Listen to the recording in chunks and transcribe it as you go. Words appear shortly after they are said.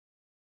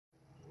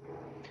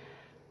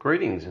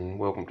Greetings and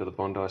welcome to the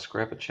Bondi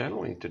Scrapper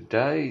channel. In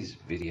today's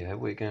video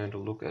we're going to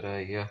look at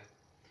a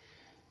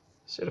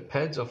set of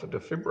pads off a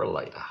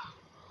defibrillator.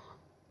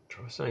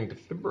 Try saying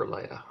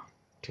defibrillator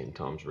 10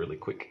 times really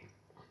quick.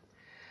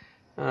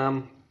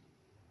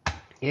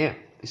 Yeah,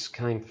 this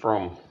came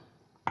from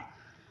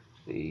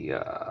the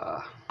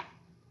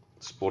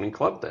sporting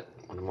club that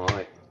one of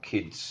my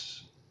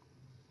kids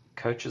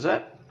coaches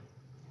at,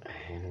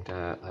 and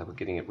they were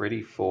getting it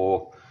ready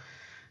for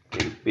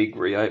the big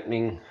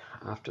reopening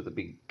after the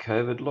big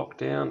COVID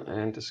lockdown,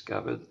 and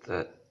discovered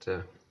that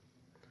they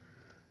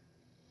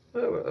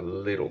were a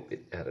little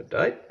bit out of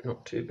date.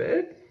 Not too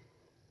bad.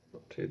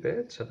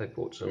 So they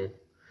bought some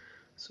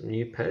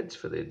new pads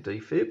for their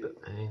defib,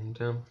 and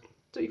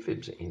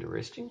defibs are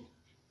interesting.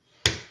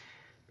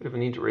 Bit of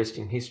an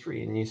interesting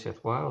history in New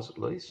South Wales, at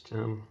least.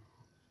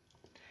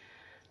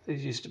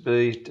 These used to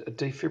be, a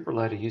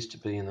defibrillator used to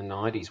be in the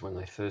 90s when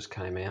they first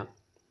came out,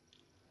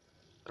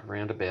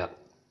 around about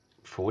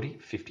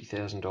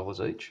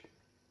 $50,000 each.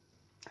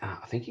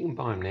 I think you can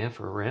buy them now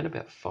for around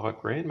about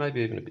 $5,000,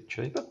 maybe even a bit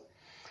cheaper.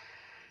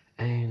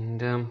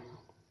 And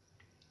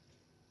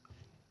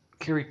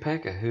Kerry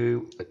Packer,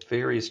 who at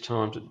various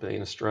times had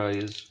been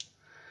Australia's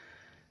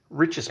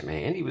richest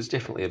man, he was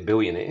definitely a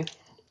billionaire.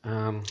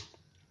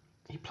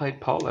 He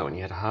played polo and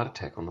he had a heart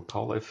attack on the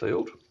polo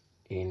field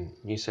in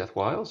New South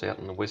Wales, out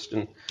in the west,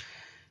 I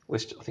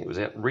think it was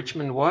out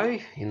Richmond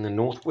Way in the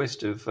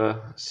northwest of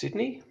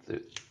Sydney,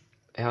 the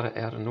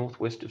outer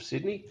northwest of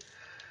Sydney.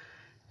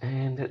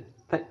 And at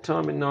that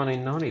time in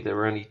 1990, there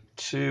were only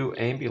 2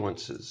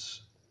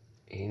 ambulances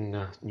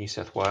in New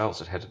South Wales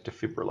that had a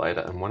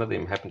defibrillator, and one of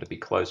them happened to be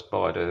close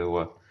by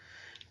to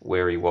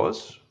where he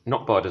was,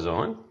 not by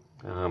design.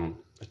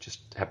 It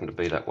just happened to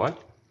be that way,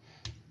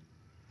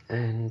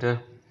 and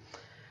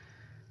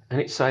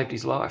it saved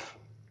his life.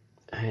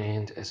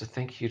 And as a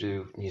thank you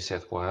to New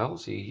South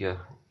Wales, he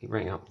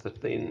rang up the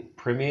then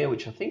Premier,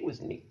 which I think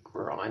was Nick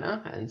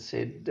Greiner, and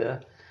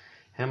said,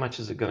 how much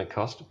is it going to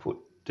cost to put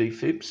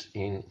defibs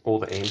in all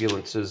the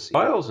ambulances in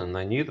Wales? And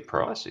they knew the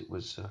price. It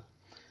was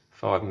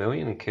 $5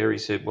 million, and Kerry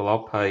said, well,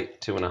 I'll pay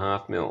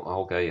 $2.5 million,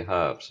 I'll go your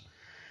halves.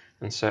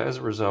 And so as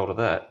a result of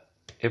that,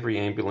 every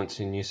ambulance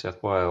in New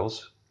South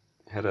Wales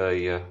had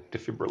a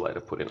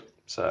defibrillator put in it.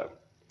 So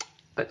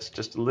that's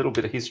just a little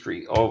bit of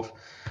history of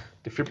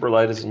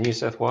defibrillators in New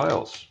South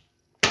Wales.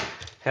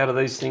 How do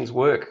these things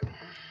work?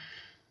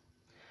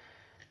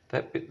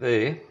 That bit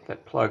there,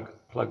 that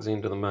plugs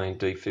into the main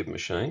defib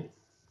machine.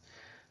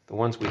 The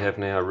ones we have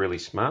now are really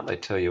smart. They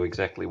tell you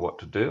exactly what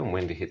to do and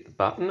when to hit the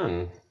button,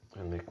 and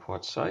they're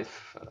quite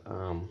safe.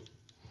 I've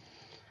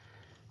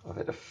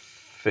had a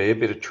fair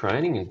bit of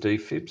training in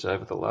defibs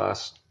over the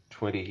last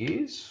 20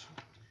 years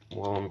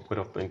when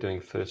I've been doing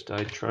first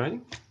aid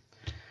training.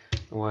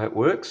 The way it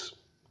works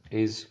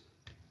is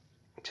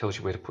it tells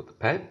you where to put the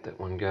pad. That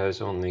one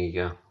goes on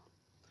the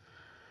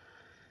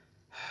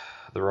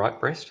right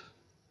breast,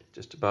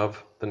 just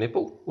above the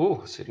nipple.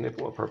 Oh, I said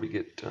nipple, I'll probably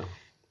get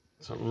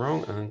something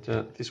wrong. And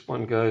this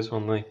one goes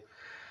on the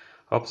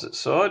opposite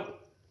side,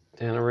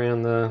 down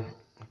around the,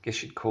 I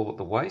guess you'd call it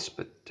the waist,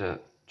 but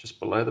just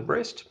below the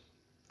breast.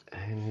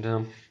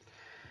 And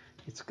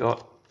it's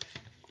got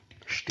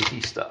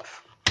sticky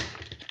stuff.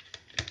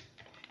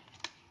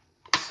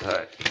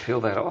 So you peel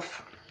that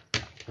off,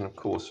 and of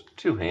course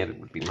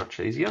two-handed would be much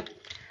easier.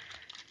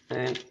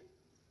 And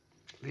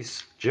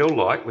this gel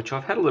light, which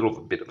I've had a little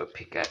bit of a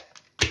pick at,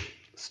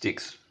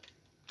 sticks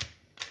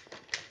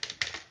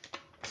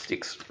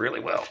really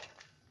well.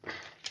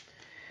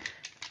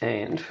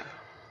 And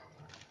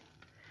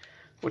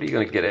what are you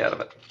going to get out of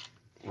it?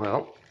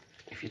 Well,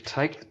 if you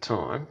take the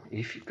time,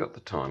 if you've got the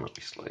time up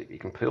your sleeve, you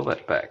can peel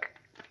that back.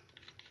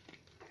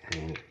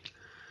 And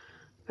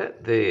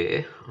that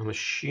there, I'm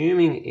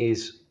assuming,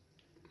 is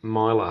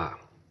mylar.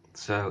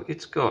 So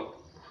it's got,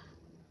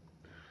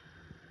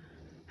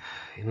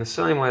 in the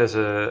same way as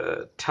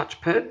a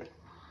touchpad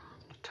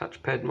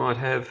might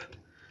have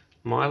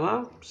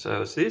mylar,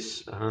 so is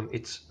this.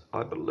 It's,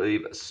 I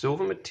believe, a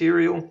silver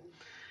material,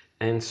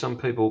 and some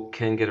people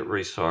can get it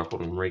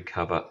recycled and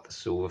recover the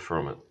silver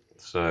from it.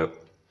 So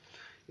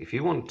if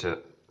you wanted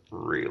to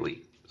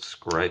really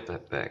scrape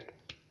that back,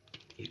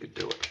 you could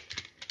do it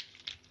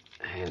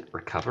and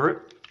recover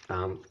it.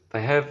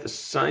 They have the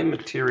same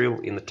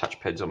material in the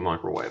touchpads on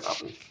microwave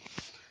oven.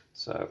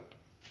 So,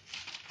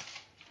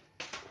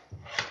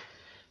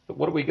 but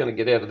what are we going to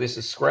get out of this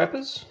as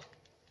scrappers?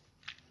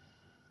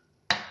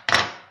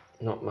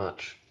 Not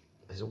much.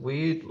 There's a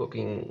weird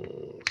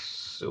looking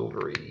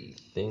silvery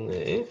thing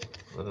there.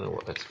 I don't know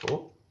what that's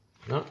for.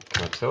 No,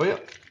 can't tell you.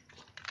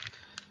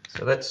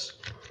 So that's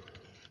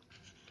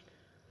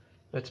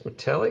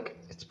metallic.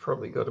 It's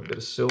probably got a bit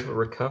of silver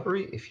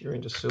recovery, if you're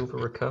into silver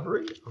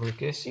recovery, I'm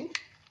guessing.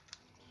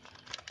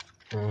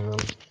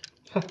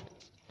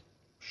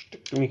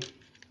 Stick to me.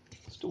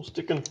 Still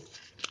sticking.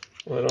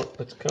 Right on,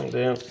 let's come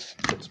down.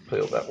 Let's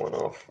peel that one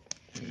off.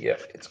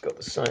 Yep, it's got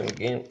the same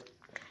again.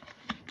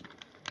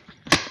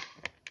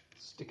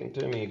 Sticking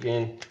to me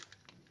again.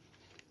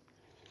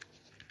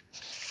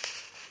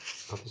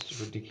 Oh, this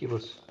is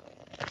ridiculous.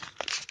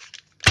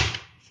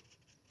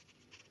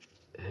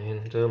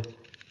 and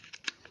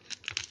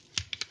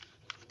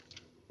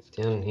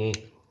down in here,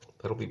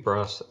 that'll be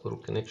brass, that little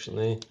connection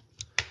there.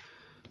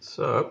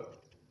 So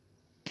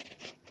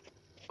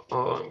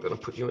I'm going to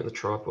put you in the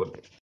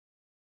tripod.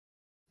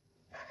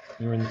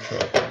 You're in the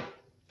tripod.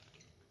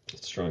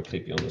 Let's try and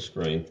keep you on the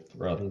screen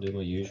rather than do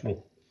my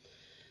usual.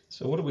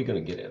 So what are we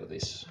going to get out of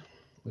this?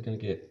 We're going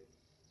to get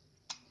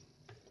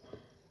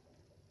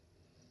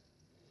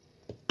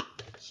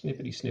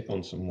snippety snip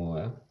on some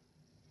wire.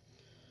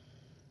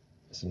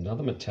 There's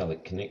another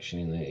metallic connection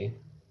in there.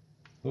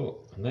 Oh,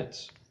 and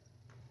that's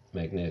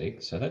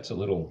magnetic, so that's a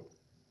little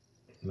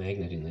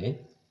magnet in there.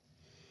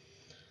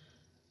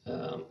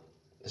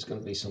 There's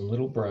going to be some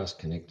little brass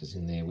connectors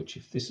in there, which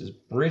if this is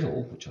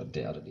brittle, which I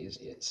doubt it is,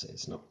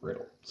 it's not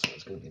brittle, so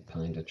it's going to be a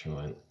pain to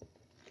try and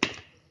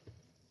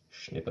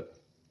snip it.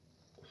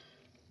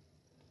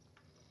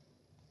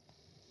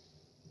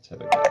 Let's have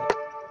a go.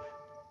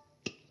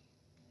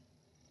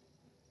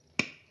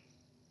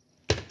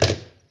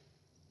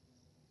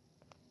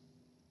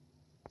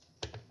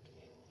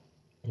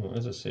 Well,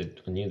 as I said,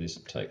 I knew this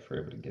would take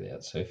forever to get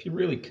out, so if you're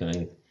really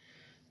keen,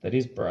 that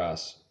is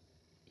brass,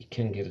 you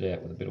can get it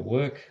out with a bit of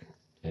work,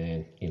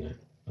 and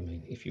I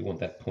mean, if you want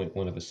that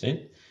 0.1 of a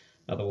cent,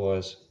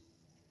 otherwise,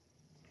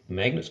 the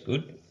magnet's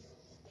good.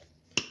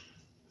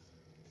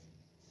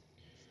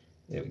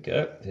 There we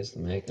go, there's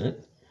the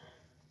magnet.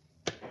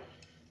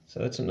 So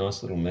that's a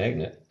nice little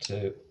magnet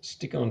to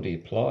stick onto your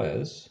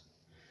pliers,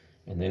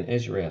 and then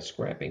as you're out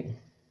scrapping,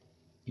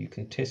 you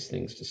can test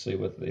things to see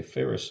whether they're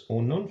ferrous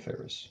or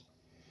non-ferrous.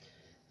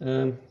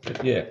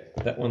 But yeah,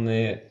 that one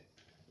there,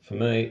 for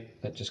me,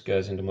 that just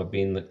goes into my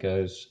bin that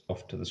goes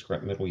off to the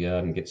scrap metal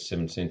yard and gets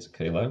 7 cents a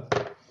kilo.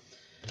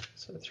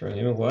 So throw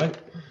him away.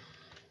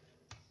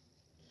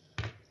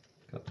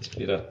 Got this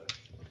bit of,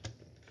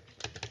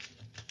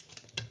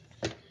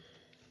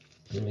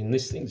 I mean,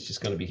 this thing's just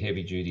going to be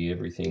heavy duty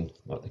everything,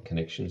 like the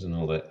connections and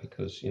all that,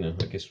 because, I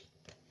guess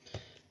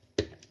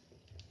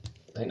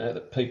they know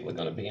that people are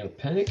going to be in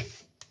panic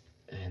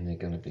and they're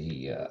going to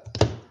be...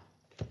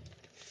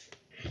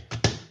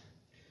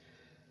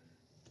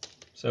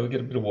 So we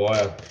get a bit of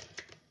wire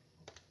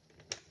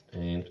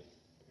and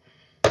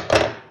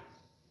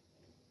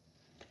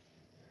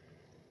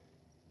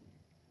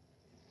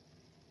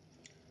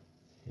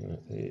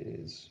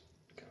there's...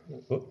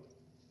 Whoop.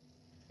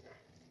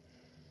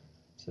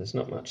 So there's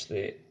not much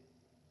there,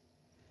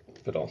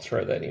 but I'll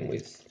throw that in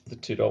with the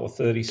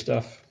 $2.30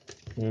 stuff.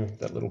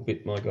 That little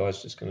bit, my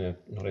guy's just going to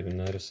not even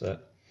notice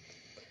that.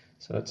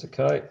 So that's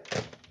okay.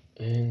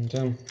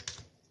 And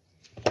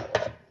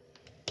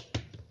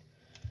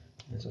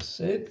as I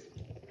said,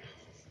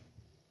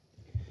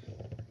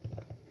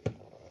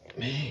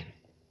 man,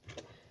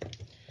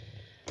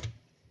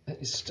 that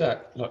is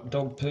stuck like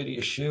dog poo to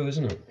your shoe,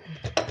 isn't it?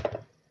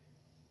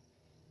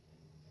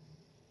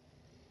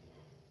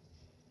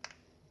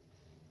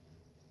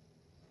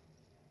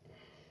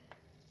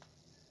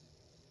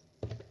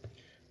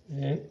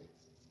 And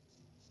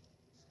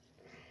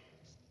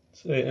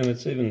so, and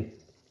it's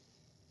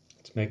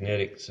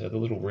magnetic, so the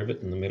little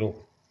rivet in the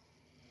middle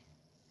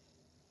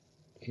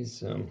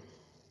is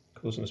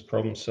causing us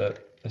problems, so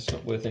that's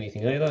not worth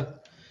anything either.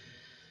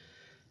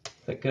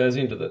 That goes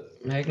into the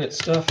magnet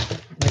stuff.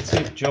 That's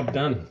it, job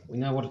done. We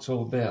know what it's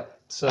all about.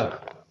 So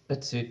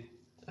that's it.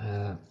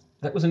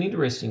 That was an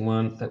interesting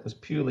one. That was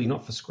purely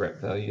not for scrap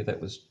value. That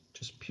was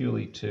just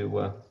purely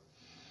to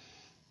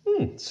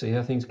see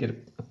how things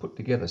get put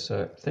together.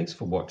 So thanks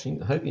for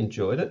watching. I hope you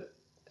enjoyed it.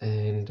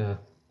 And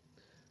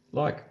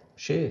like,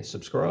 share,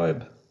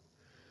 subscribe.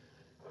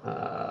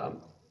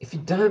 If you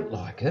don't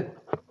like it,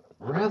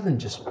 rather than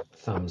just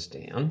thumbs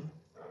down,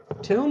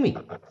 tell me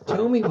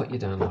what you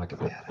don't like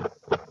about it.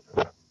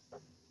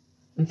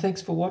 And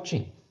thanks for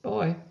watching.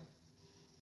 Bye.